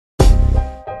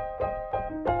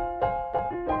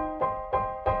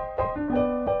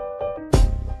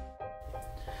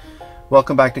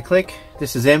Welcome back to Click.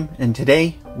 This is Im, and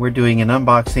today we're doing an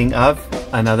unboxing of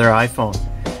another iPhone.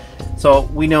 So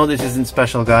we know this isn't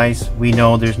special, guys. We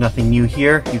know there's nothing new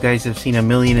here. You guys have seen a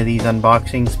million of these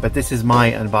unboxings, but this is my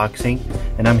unboxing,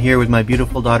 and I'm here with my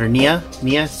beautiful daughter Nia.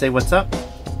 Nia, say what's up.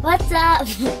 What's up?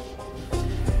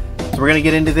 So we're gonna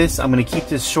get into this. I'm gonna keep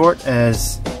this short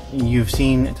as you've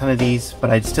seen a ton of these, but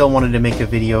I still wanted to make a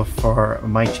video for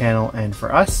my channel and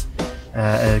for us.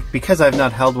 Because I've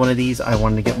not held one of these, I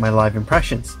wanted to get my live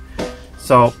impressions.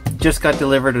 So just got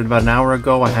delivered about an hour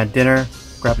ago. I had dinner,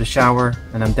 grabbed a shower,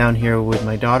 and I'm down here with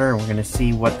my daughter, and we're gonna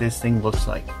see what this thing looks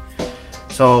like.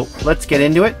 So let's get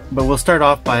into it, but we'll start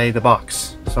off by the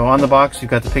box. So on the box,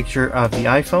 you've got the picture of the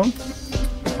iPhone.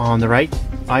 On the right,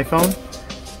 iPhone.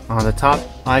 On the top,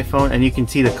 iPhone, and you can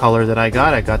see the color that I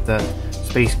got. I got the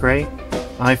space gray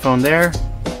iPhone there,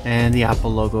 and the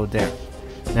Apple logo there.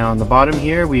 Now on the bottom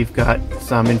here, we've got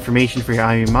some information for your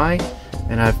IMEI,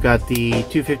 and I've got the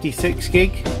 256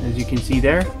 gig, as you can see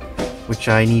there, which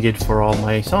I needed for all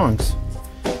my songs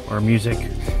or music.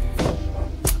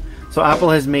 So Apple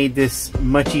has made this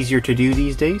much easier to do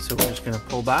these days, so we're just going to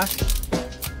pull back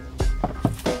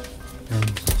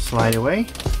and slide away.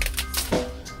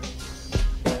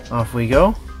 Off we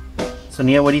go. So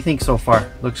Nia, what do you think so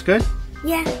far? Looks good?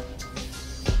 Yeah.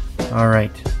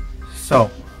 Alright,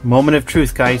 so moment of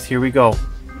truth, guys, here we go.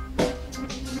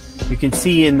 You can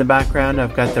see in the background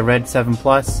I've got the red 7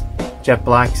 Plus jet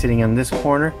black sitting in this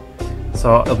corner,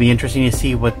 so it'll be interesting to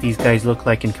see what these guys look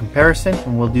like in comparison,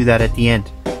 and we'll do that at the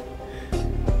end.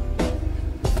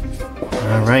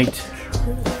 Alright,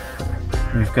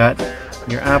 we've got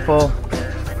your Apple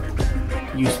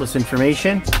useless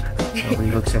information.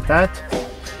 Nobody looks at that.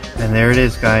 And there it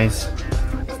is, guys,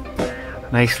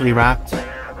 nicely wrapped,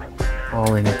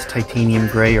 all in its titanium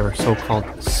gray, or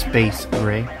so-called space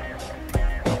gray.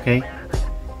 Okay,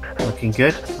 looking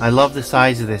good. I love the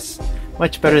size of this.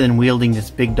 Much better than wielding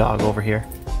this big dog over here.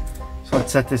 So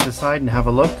let's set this aside and have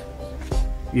a look.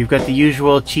 You've got the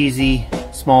usual cheesy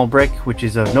small brick, which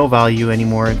is of no value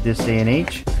anymore at this day and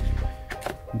age.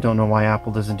 Don't know why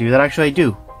Apple doesn't do that. Actually, I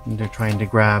do. They're trying to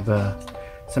grab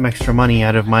some extra money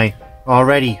out of my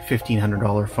already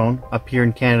 $1,500 phone. Up here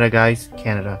in Canada, guys,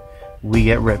 Canada, we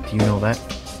get ripped, you know that.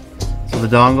 So the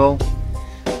dongle,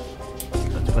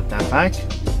 let's put that back.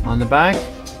 On the back,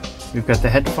 we've got the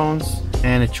headphones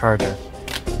and a charger.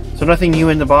 So nothing new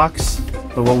in the box,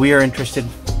 but what we are interested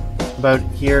about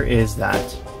here is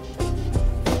that.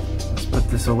 Let's put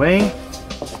this away.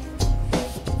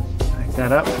 Back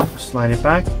that up, slide it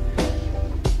back.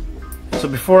 So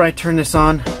before I turn this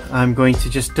on, I'm going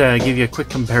to just give you a quick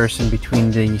comparison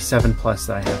between the 7 Plus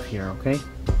that I have here, okay?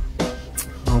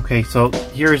 Okay, so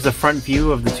here is the front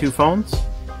view of the two phones,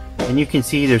 and you can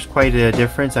see there's quite a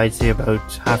difference. I'd say about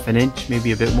half an inch,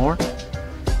 maybe a bit more.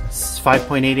 It's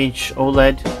 5.8 inch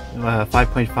OLED,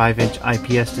 5.5 inch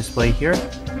IPS display here.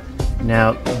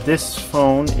 Now this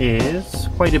phone is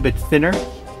quite a bit thinner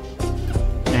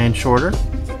and shorter.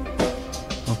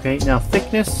 Okay, now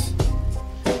thickness,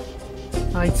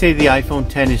 I'd say the iPhone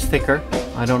X is thicker.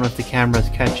 I don't know if the camera is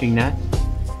catching that.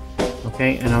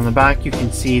 Okay, and on the back you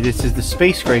can see this is the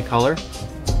space gray color.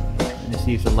 Let's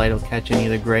see if the light will catch any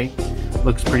of the gray.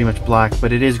 Looks pretty much black,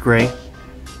 but it is gray.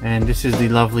 And this is the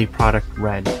lovely product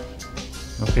red.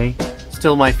 Okay,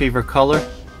 still my favorite color,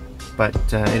 but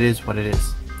it is what it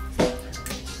is.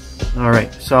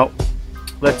 Alright, so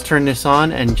let's turn this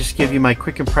on and just give you my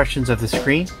quick impressions of the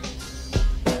screen.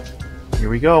 Here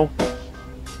we go.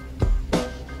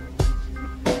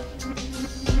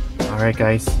 Alright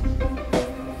guys,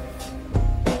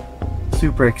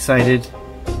 super excited.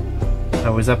 I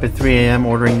was up at 3 AM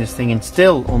ordering this thing and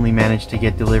still only managed to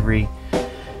get delivery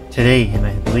today, and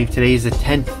I believe today is the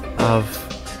 10th of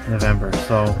November,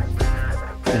 so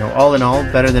you know, all in all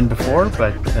better than before,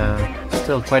 but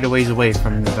still quite a ways away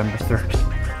from November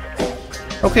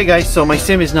 3rd. Okay guys, so my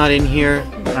SIM is not in here.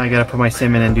 I gotta put my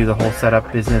SIM in and do the whole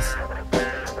setup business,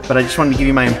 but I just wanted to give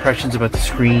you my impressions about the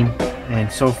screen, and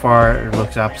so far it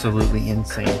looks absolutely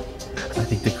insane. I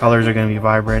think the colors are going to be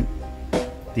vibrant.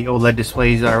 The OLED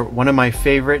displays are one of my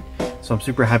favorite, so I'm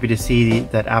super happy to see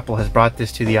that Apple has brought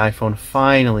this to the iPhone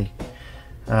finally,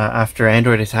 after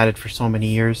Android has had it for so many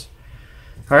years.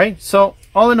 Alright, so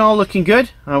all in all, looking good.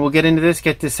 We'll get into this,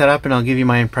 get this set up, and I'll give you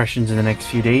my impressions in the next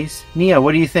few days. Nia,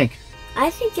 what do you think? I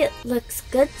think it looks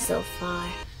good so far.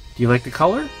 Do you like the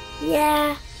color?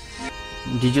 Yeah.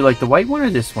 Did you like the white one or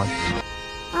this one?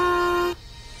 I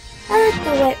like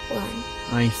the white one.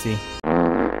 I see.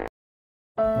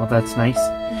 Well, that's nice.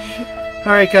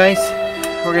 Alright guys,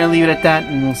 we're gonna leave it at that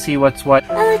and we'll see what's what.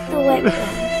 I like the white one.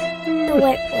 The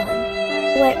white one.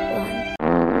 The white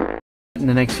one. in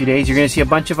the next few days. You're going to see a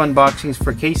bunch of unboxings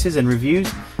for cases and reviews.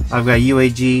 I've got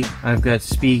UAG, I've got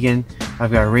Spigen,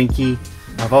 I've got Rinky.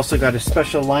 I've also got a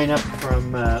special lineup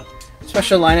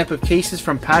of cases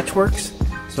from Patchworks,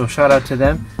 so shout out to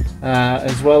them,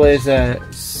 as well as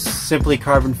Simply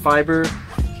Carbon Fiber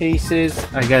cases.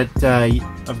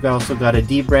 I've also got a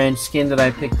D-brand skin that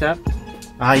I picked up.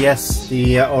 Yes,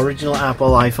 the original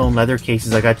Apple iPhone leather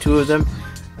cases. I got 2 of them,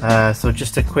 so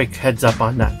just a quick heads up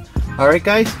on that. Alright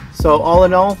guys, so all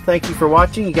in all, thank you for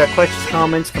watching. You got questions,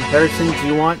 comments, comparisons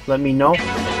you want, let me know.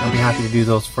 I'll be happy to do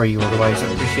those for you. Otherwise,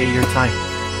 I appreciate your time.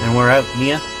 And we're out.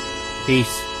 Mia,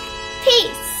 peace.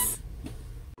 Peace.